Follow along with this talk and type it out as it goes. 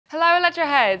Hello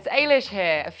Electroheads, Eilis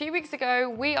here. A few weeks ago,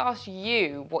 we asked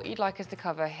you what you'd like us to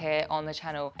cover here on the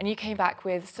channel, and you came back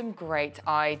with some great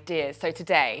ideas. So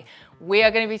today, we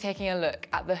are going to be taking a look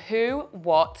at the who,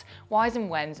 what, whys and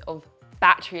whens of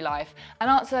battery life and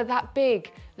answer that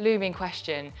big looming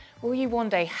question: will you one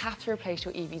day have to replace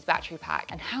your EV's battery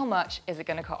pack, and how much is it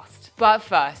going to cost? But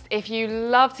first, if you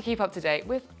love to keep up to date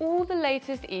with all the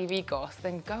latest EV goss,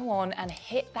 then go on and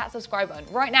hit that subscribe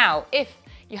button right now if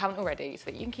you haven't already, so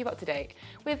that you can keep up to date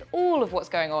with all of what's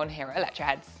going on here at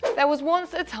Electroheads. There was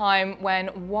once a time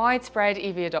when widespread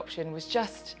EV adoption was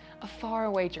just a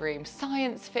faraway dream,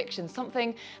 science fiction,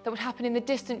 something that would happen in the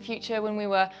distant future when we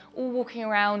were all walking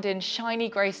around in shiny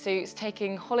grey suits,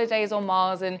 taking holidays on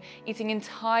Mars and eating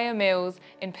entire meals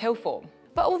in pill form.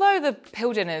 But although the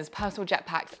pill dinners, personal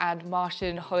jetpacks and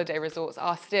Martian holiday resorts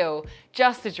are still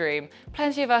just a dream,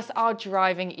 plenty of us are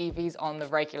driving EVs on the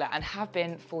regular and have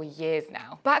been for years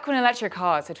now. Back when electric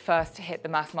cars had first hit the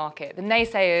mass market, the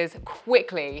naysayers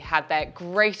quickly had their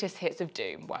greatest hits of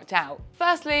doom worked out.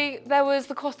 Firstly, there was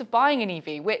the cost of buying an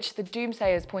EV, which the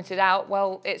doomsayers pointed out,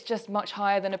 well, it's just much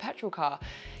higher than a petrol car.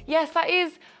 Yes, that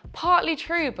is partly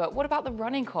true, but what about the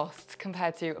running costs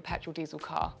compared to a petrol diesel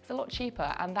car? It's a lot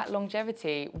cheaper, and that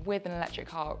longevity with an electric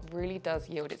car really does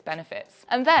yield its benefits.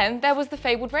 And then there was the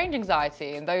fabled range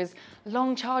anxiety and those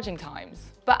long charging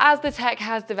times. But as the tech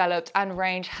has developed and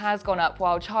range has gone up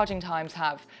while charging times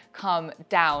have come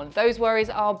down, those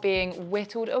worries are being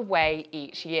whittled away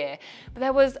each year. But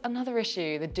there was another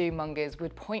issue the doom mongers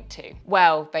would point to.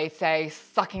 Well, they'd say,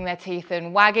 sucking their teeth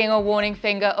and wagging a warning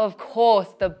finger, of course,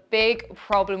 the big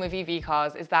problem with EV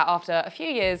cars is that after a few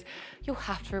years, you'll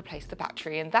have to replace the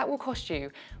battery, and that will cost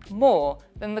you more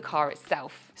than the car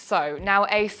itself. So now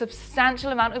a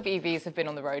substantial amount of EVs have been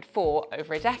on the road for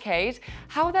over a decade.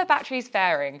 How are their batteries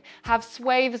faring? Have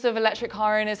swathes of electric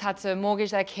car owners had to mortgage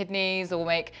their kidneys or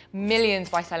make millions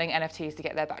by selling NFTs to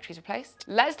get their batteries replaced?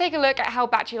 Let's take a look at how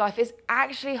battery life is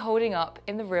actually holding up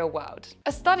in the real world.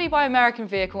 A study by American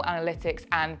vehicle analytics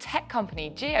and tech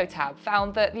company Geotab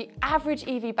found that the average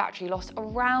EV battery lost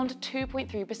around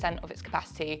 2.3% of its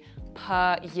capacity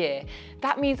per year.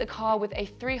 That means a car with a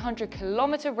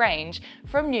 300-kilometer range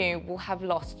from new will have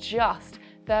lost just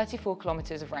 34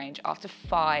 kilometers of range after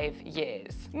 5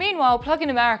 years. Meanwhile, Plug in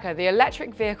America, the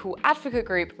electric vehicle advocate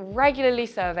group, regularly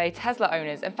survey Tesla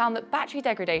owners and found that battery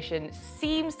degradation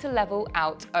seems to level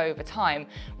out over time,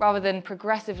 rather than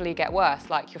progressively get worse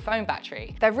like your phone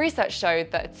battery. Their research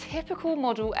showed that a typical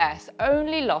Model S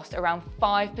only lost around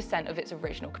 5% of its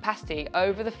original capacity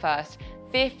over the first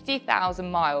 50,000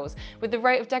 miles, with the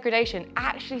rate of degradation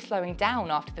actually slowing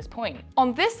down after this point.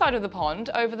 On this side of the pond,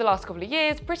 over the last couple of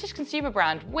years, British consumer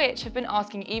brand Which have been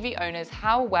asking EV owners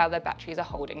how well their batteries are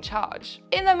holding charge.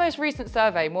 In their most recent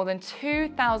survey, more than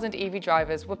 2,000 EV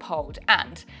drivers were polled,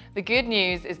 and the good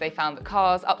news is they found that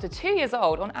cars up to 2 years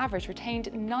old on average retained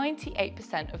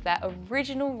 98% of their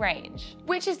original range.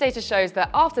 Which's data shows that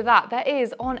after that, there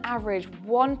is on average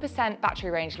 1%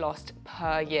 battery range lost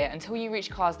per year until you reach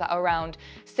cars that are around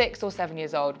 6 or 7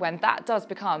 years old, when that does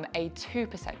become a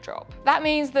 2% drop. That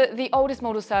means that the oldest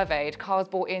model surveyed, cars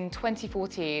bought in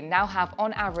 2014, now have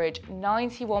on average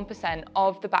 91%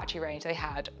 of the battery range they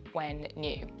had when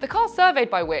new. The cars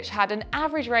surveyed by Which had an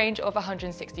average range of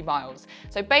 160 miles.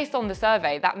 So based on the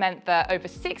survey, that meant that over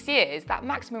 6 years, that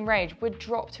maximum range would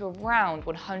drop to around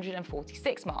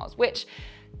 146 miles, which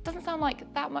doesn't sound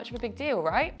like that much of a big deal,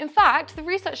 right? In fact, the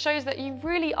research shows that you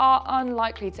really are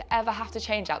unlikely to ever have to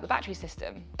change out the battery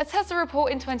system. A Tesla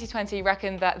report in 2020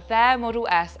 reckoned that their Model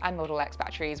S and Model X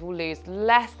batteries will lose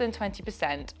less than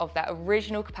 20% of their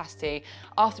original capacity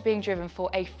after being driven for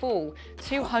a full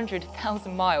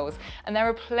 200,000 miles. And there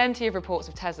are plenty of reports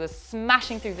of Teslas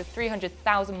smashing through the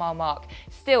 300,000 mile mark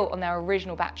still on their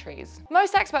original batteries.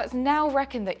 Most experts now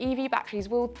reckon that EV batteries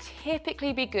will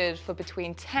typically be good for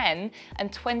between 10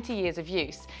 and 20 years of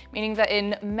use, meaning that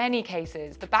in many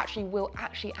cases, the battery will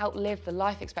actually outlive the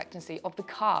life expectancy of the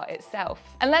car itself.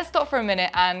 And let's stop for a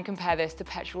minute and compare this to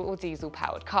petrol or diesel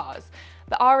powered cars.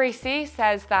 The RAC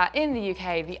says that in the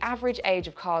UK, the average age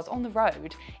of cars on the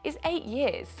road is 8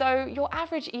 years. So your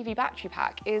average EV battery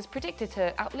pack is predicted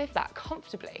to outlive that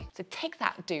comfortably. So take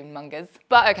that, doom mongers.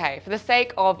 But okay, for the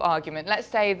sake of argument, let's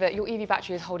say that your EV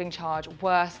battery is holding charge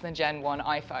worse than Gen 1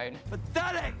 iPhone.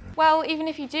 Pathetic! Well, even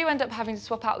if you do end up having to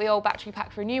swap out the old battery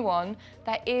pack for a new one,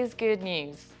 there is good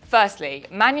news. Firstly,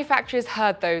 manufacturers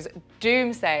heard those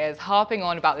doomsayers harping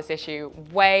on about this issue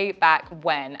way back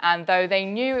when, and though they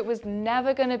knew it was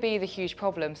never going to be the huge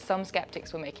problem some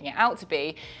skeptics were making it out to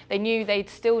be, they knew they'd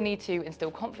still need to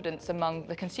instill confidence among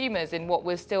the consumers in what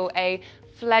was still a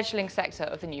fledgling sector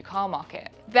of the new car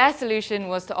market. Their solution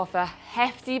was to offer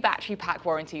hefty battery pack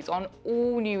warranties on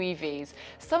all new EVs,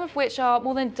 some of which are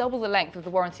more than double the length of the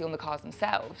warranty on the cars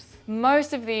themselves.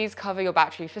 Most of these cover your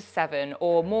battery for 7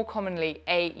 or more commonly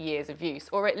 8 years of use,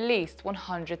 or at least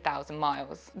 100,000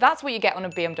 miles. That's what you get on a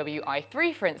BMW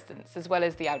i3, for instance, as well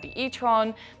as the Audi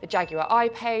e-tron, the Jaguar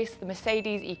I-Pace, the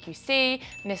Mercedes EQC,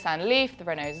 Nissan Leaf, the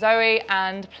Renault Zoe,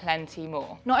 and plenty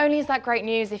more. Not only is that great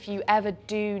news if you ever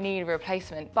do need a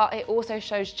replacement, but it also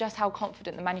shows just how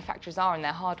confident the manufacturers are in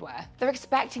their hardware. They're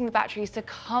expecting the batteries to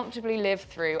comfortably live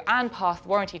through and pass the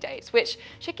warranty dates, which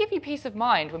should give you peace of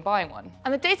mind when buying one.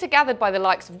 And the data gathered by the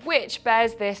likes of which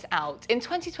bears this out. In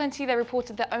 2020, they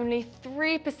reported that only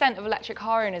 3% of electric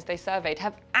car owners they surveyed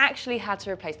have actually had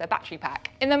to replace their battery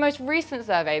pack. In their most recent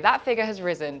survey, that figure has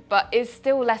risen, but is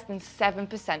still less than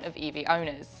 7% of EV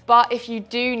owners. But if you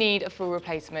do need a full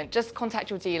replacement, just contact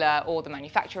your dealer or the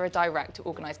manufacturer direct to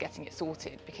organise getting it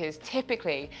sorted, because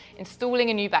typically installing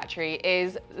a new battery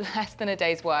is less than a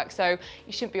day's work, so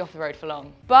you shouldn't be off the road for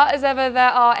long. But as ever, there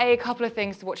are a couple of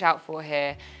things to watch out for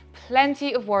here.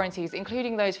 Plenty of warranties,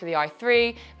 including those for the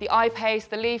i3, the I-Pace,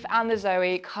 the Leaf and the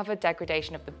Zoe, cover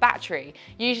degradation of the battery,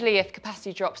 usually if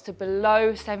capacity drops to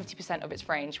below 70% of its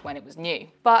range when it was new.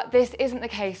 But this isn't the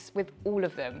case with all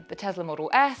of them. The Tesla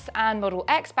Model S and Model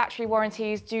X battery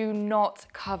warranties do not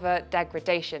cover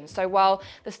degradation. So while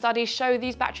the studies show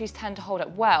these batteries tend to hold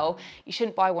up well, you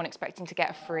shouldn't buy one expecting to get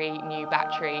a free new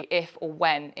battery if or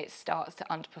when it starts to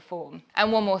underperform.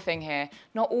 And one more thing here,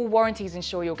 not all warranties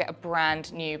ensure you'll get a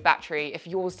brand new battery if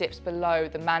yours dips below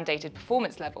the mandated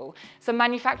performance level. Some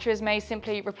manufacturers may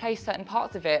simply replace certain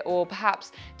parts of it or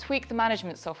perhaps tweak the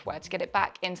management software to get it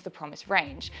back into the promised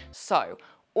range. So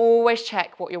always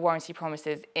check what your warranty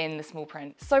promises in the small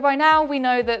print. So by now we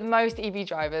know that most EV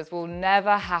drivers will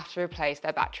never have to replace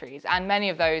their batteries, and many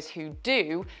of those who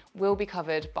do will be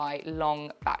covered by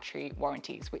long battery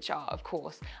warranties, which are of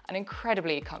course an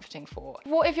incredibly comforting thought.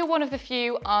 What if you're one of the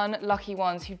few unlucky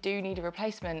ones who do need a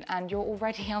replacement and you're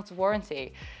already out of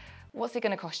warranty? What's it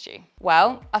going to cost you?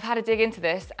 Well, I've had to dig into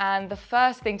this, and the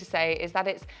first thing to say is that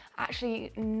it's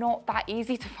actually not that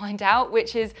easy to find out,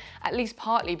 which is at least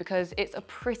partly because it's a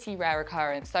pretty rare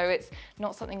occurrence, so it's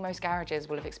not something most garages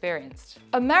will have experienced.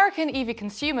 American EV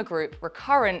consumer group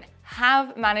Recurrent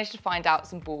have managed to find out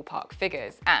some ballpark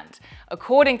figures, and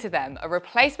according to them, a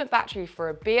replacement battery for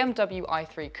a BMW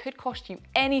i3 could cost you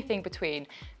anything between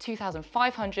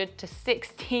 $2,500 to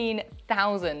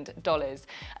 $16,000,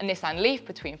 a Nissan Leaf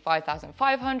between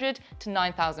 $5,500 to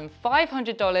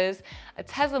 $9,500, a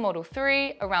Tesla Model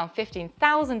 3 around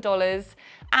 $15,000,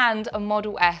 and a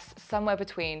Model S somewhere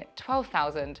between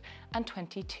 $12,000 and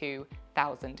 $22,000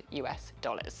 US.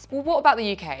 Well, what about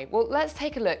the UK? Well, let's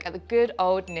take a look at the good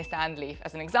old Nissan Leaf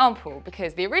as an example,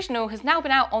 because the original has now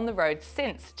been out on the road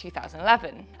since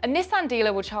 2011. A Nissan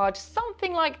dealer will charge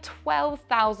something like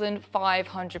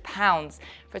 £12,500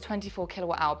 for a 24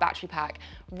 kilowatt hour battery pack,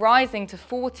 rising to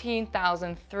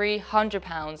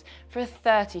 £14,300 for a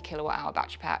 30 kilowatt hour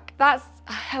battery pack. That's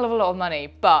a hell of a lot of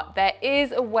money, but there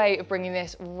is a way of bringing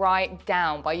this right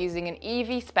down by using an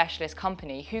EV specialist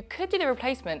company who could do the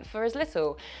replacement for as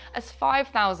little as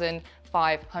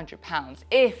 £5,500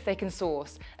 if they can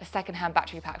source a second-hand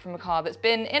battery pack from a car that's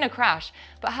been in a crash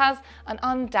but has an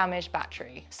undamaged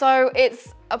battery. So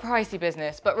it's a pricey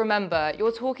business, but remember,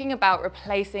 you're talking about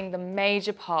replacing the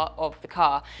major part of the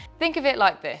car. Think of it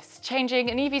like this: changing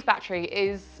an EV's battery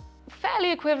is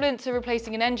fairly equivalent to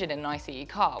replacing an engine in an ICE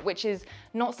car, which is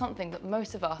not something that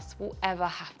most of us will ever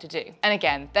have to do. And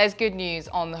again, there's good news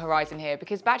on the horizon here,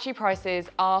 because battery prices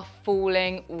are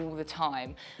falling all the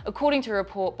time. According to a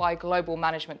report by global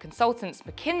management consultants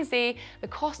McKinsey, the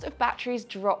cost of batteries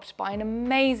dropped by an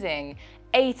amazing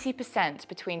 80%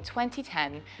 between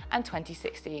 2010 and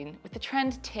 2016, with the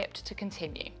trend tipped to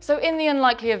continue. So in the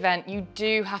unlikely event you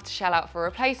do have to shell out for a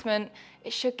replacement,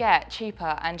 it should get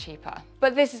cheaper and cheaper.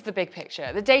 But this is the big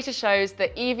picture. The data shows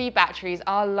that EV batteries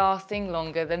are lasting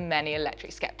longer than many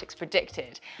electric skeptics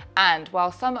predicted. And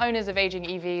while some owners of aging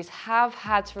EVs have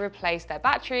had to replace their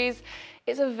batteries,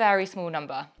 it's a very small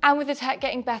number. And with the tech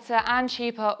getting better and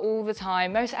cheaper all the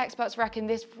time, most experts reckon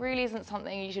this really isn't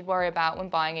something you should worry about when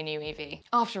buying a new EV.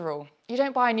 After all, you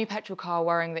don't buy a new petrol car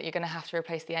worrying that you're going to have to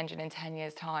replace the engine in 10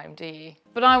 years' time, do you?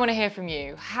 But I want to hear from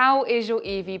you. How is your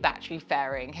EV battery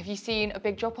faring? Have you seen a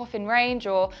big drop-off in range,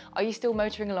 or are you still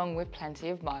motoring along with plenty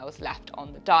of miles left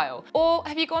on the dial? Or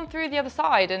have you gone through the other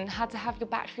side and had to have your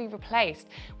battery replaced?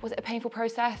 Was it a painful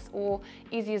process or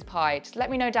easy as pie? Just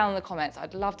let me know down in the comments.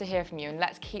 I'd love to hear from you, and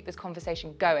let's keep this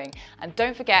conversation going. And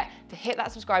don't forget to hit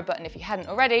that subscribe button if you hadn't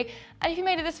already. And if you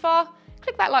made it this far,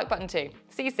 click that like button too.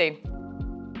 See you soon.